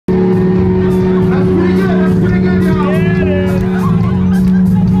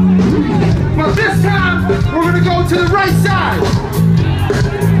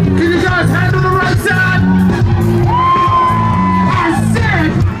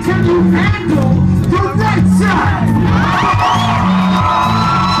Handle the right side.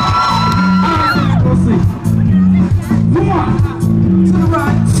 We'll see. 1 to the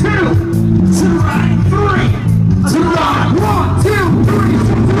right, 2 to the right, 3 to the right. 1, 2, 3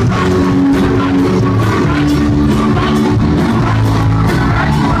 to the right.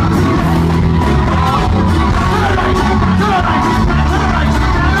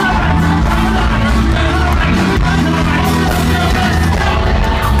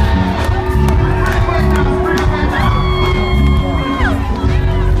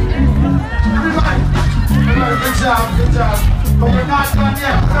 Good job. But we're not done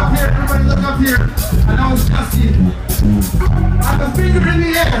yet. Look up here, everybody look up here. I know it's dusty. I have a finger in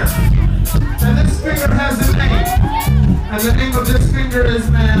the air. And this finger has a name. And the name of this finger is,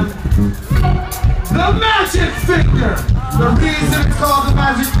 man, the magic finger. The reason it's called the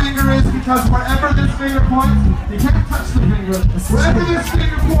magic finger is because wherever this finger points, you can't touch the finger. Wherever this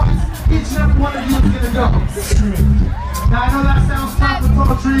finger points, each and every one of you is going to go. Now I know that sounds tough with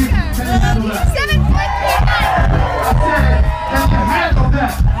poetry. Can you handle that? Can you handle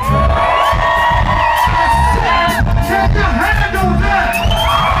that? Can you handle that?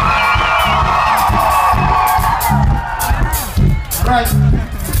 All right.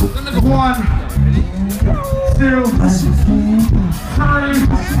 1, 2, 3. 1,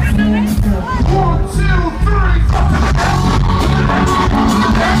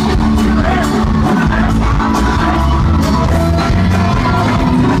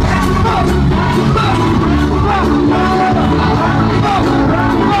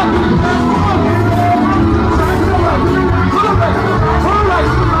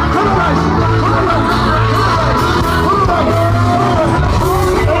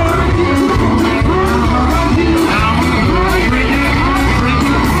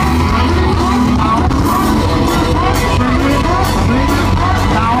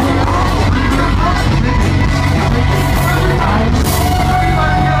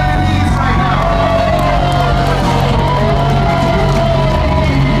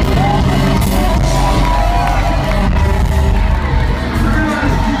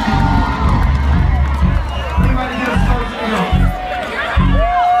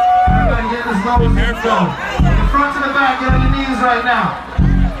 From the front to the back, get on your knees right now.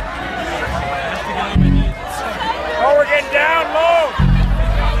 Oh, we're getting down low.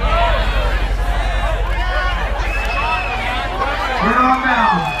 We're on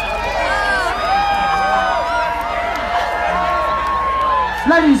down.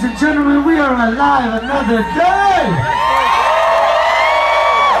 Ladies and gentlemen, we are alive another day.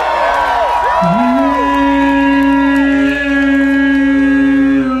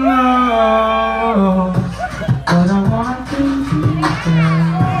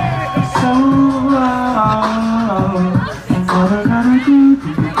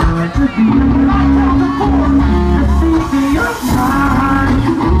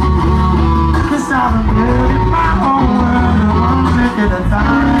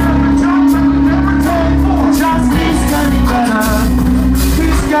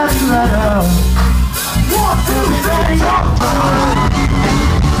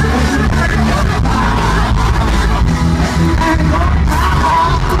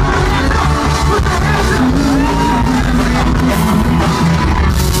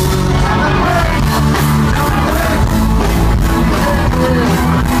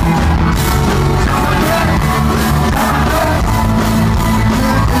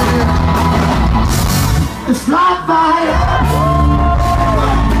 It's fly by.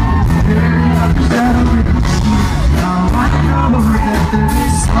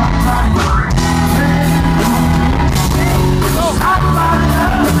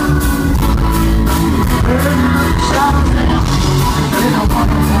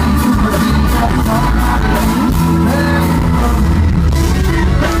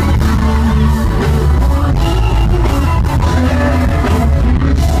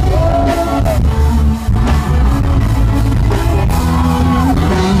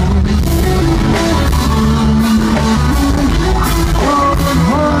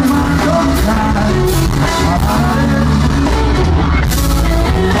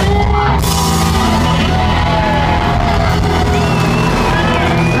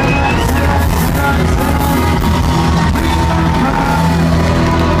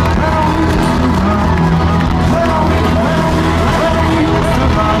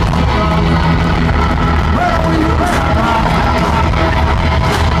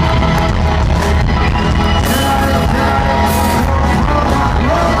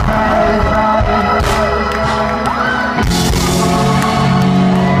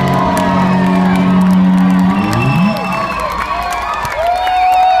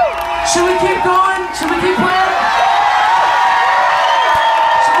 going? Should we keep playing?